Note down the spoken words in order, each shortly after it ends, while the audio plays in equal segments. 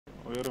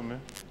You hear me?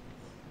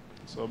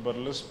 So, but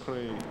let's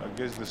pray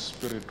against the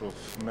spirit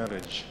of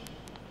marriage.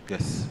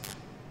 Yes.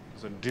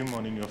 There's a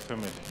demon in your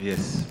family.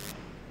 Yes.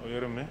 You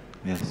hear me?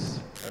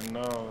 Yes. And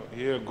now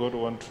here God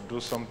wants to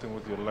do something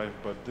with your life,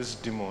 but this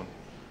demon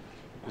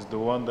is the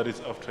one that is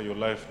after your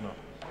life now.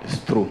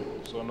 It's true.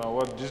 So now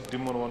what this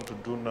demon want to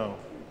do now,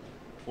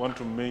 want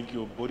to make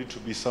your body to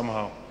be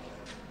somehow.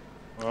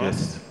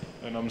 Yes.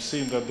 And I'm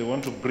seeing that they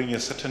want to bring a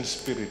certain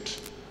spirit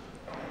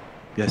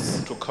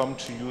Yes. to come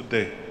to you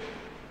there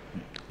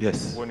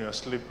Yes. when you are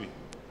sleeping.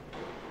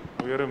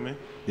 You hear me?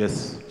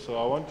 Yes. So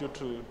I want you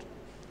to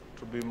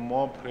be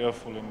more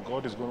prayerful, and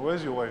God is going.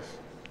 Where's your wife?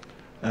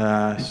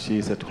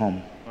 She's at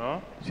home. Huh?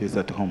 She's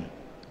at home.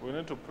 We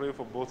need to pray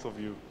for both of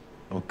you.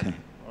 Okay.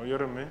 You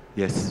hear me?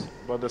 Yes.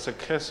 But there's a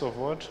case of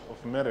what?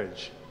 Of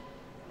marriage.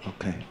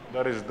 Okay.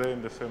 That is there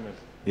in the family.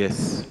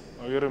 Yes.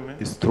 You hear me?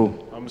 It's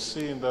true. I'm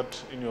seeing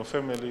that in your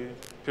family,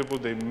 people,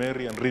 they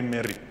marry and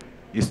remarry.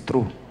 It's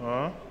true.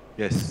 Huh?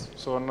 Yes.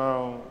 So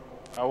now,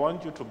 I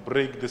want you to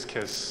break this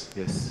case.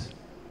 Yes.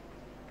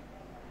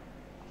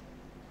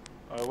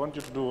 I want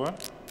you to do what?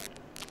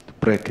 To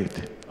break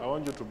it. I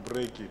want you to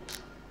break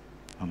it.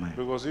 Amen.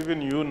 Because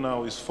even you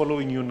now is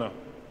following you now.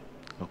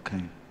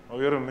 Okay. You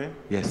hear me?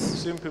 Yes.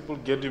 Seeing people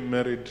getting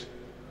married,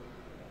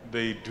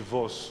 they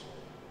divorce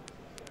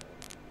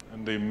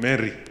and they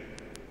marry.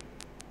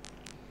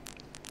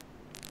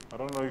 I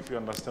don't know if you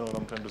understand what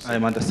I'm trying to say.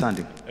 I'm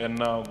understanding. And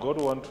now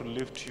God wants to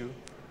lift you,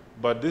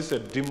 but this is a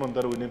demon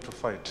that we need to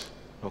fight.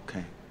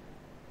 Okay.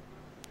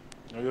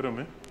 You hear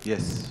me?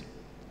 Yes.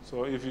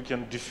 So if you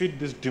can defeat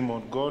this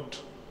demon, God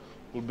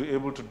will be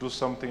able to do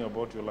something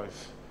about your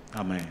life.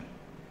 Amen.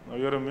 You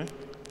hear me?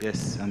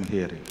 Yes, I'm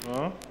hearing.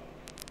 Huh?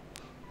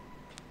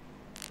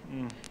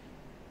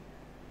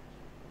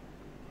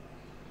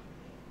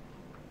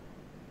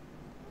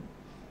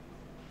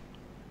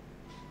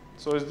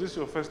 So is this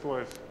your first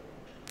wife?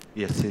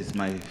 Yes, she's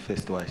my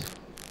first wife.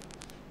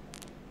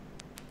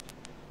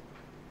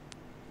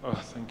 Oh,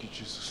 thank you,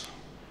 Jesus.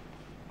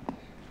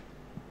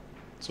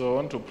 So I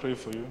want to pray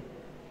for you.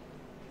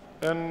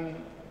 And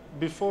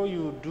before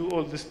you do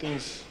all these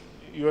things,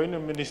 you are in a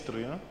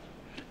ministry, huh?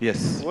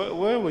 Yes.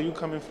 Where were you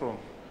coming from?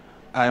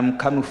 I'm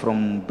coming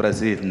from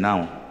Brazil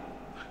now.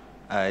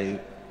 I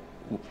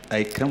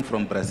came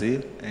from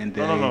Brazil and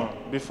No.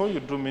 Before you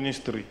do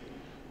ministry,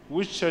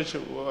 which church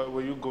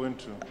were you going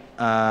to?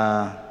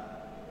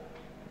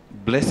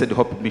 Blessed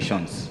Hope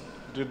Missions.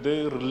 Did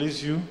they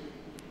release you?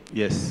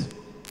 Yes.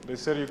 They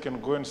said you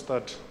can go and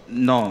start.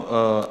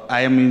 No,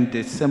 I am in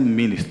the same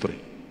ministry,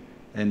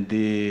 and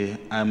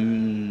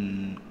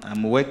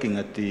I'm working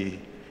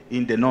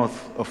in the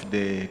north of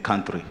the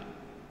country.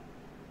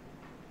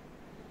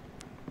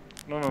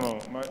 No.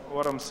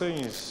 What I'm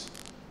saying is,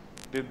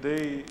 did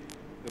they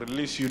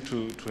release you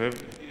to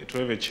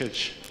have a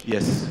church?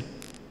 Yes.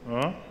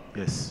 Huh?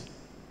 Yes.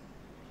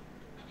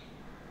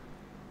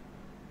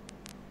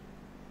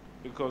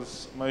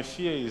 Because my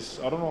fear is,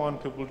 I don't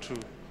want people to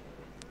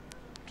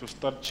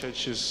start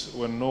churches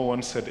when no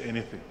one said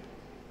anything.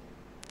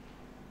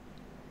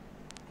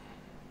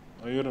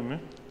 Are you hearing me?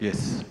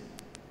 Yes.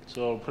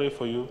 So I'll pray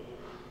for you.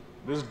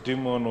 This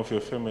demon of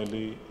your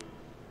family,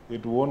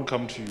 it won't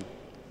come to you.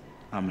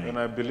 Amen. And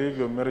I believe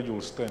your marriage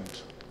will stand.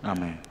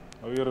 Amen.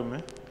 Are you hearing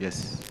me?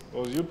 Yes.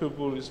 Because you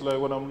people, it's like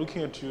when I'm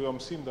looking at you, I'm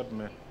seeing that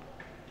man.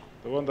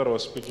 The one that I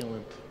was speaking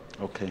with.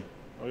 Okay.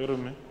 Are you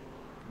hearing me?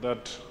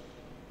 That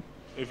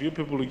if you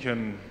people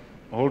can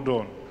hold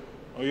on.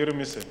 Are you hearing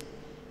me say?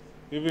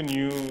 Even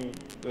you,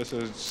 there's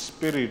a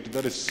spirit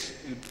that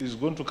is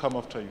going to come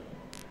after you.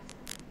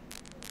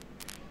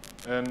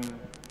 And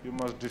you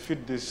must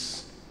defeat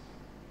this.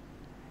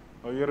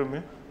 Are you hearing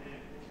me?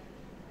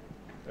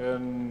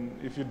 And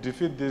if you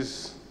defeat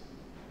this,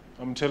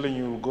 I'm telling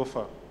you, you'll go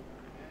far.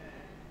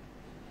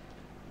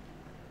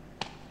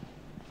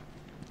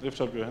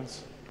 Lift up your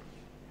hands.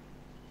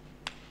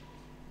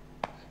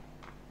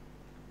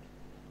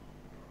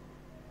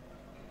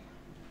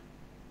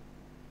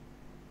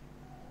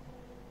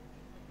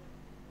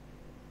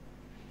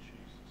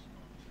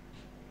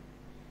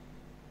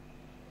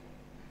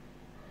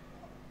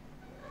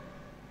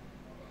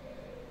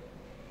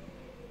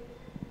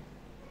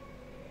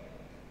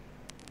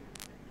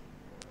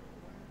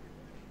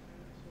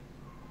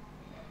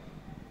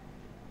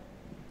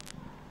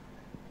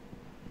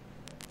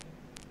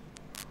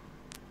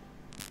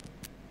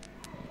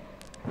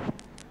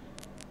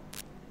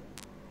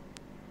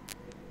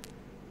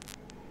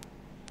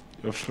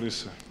 You're free,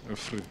 sir. You're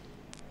free.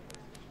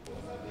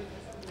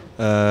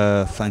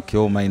 Thank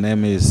you. My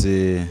name is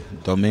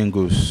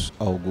Domingos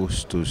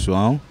Augusto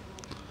João.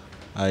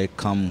 I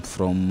come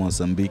from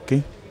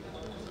Mozambique,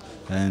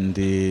 and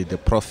the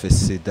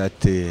prophecy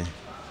that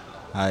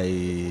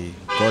I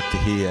got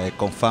here, I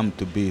confirmed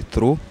to be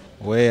true,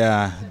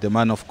 where the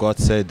man of God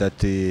said that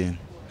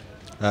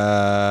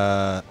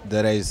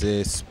there is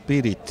a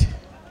spirit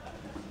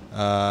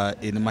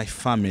in my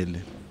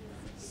family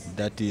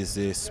that is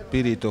a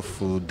spirit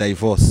of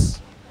divorce,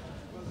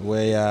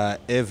 where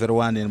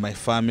everyone in my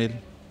family,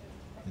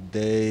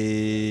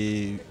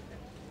 they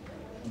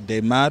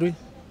they marry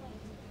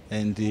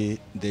and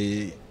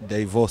they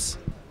divorce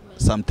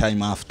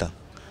sometime after.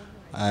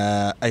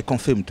 I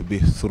confirm to be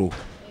true.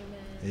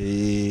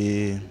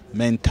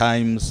 Many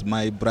times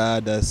my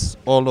brothers,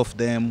 all of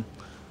them,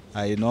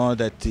 I know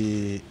that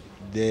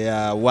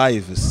their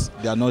wives,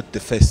 they are not the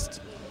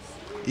first.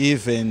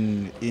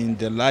 Even in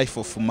the life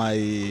of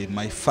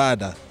my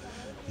father,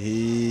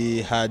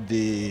 he had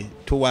 2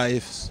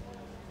 wives,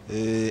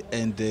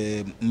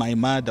 and my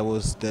mother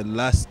was the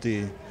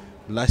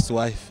last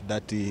wife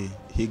that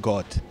he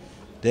got.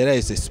 There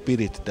is a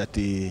spirit that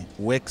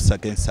works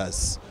against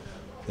us.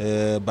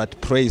 But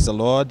praise the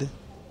Lord,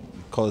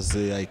 because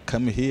I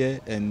come here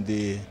and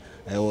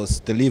I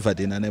was delivered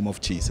in the name of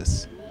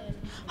Jesus.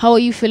 How are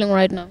you feeling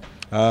right now?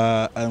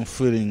 I'm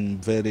feeling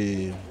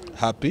very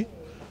happy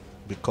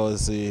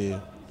because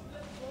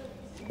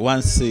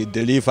once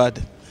delivered,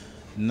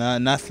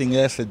 nothing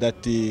else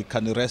that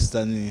can rest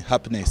than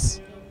happiness.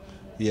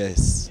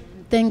 Yes.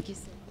 Thank you,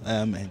 sir.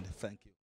 Amen. Thank you.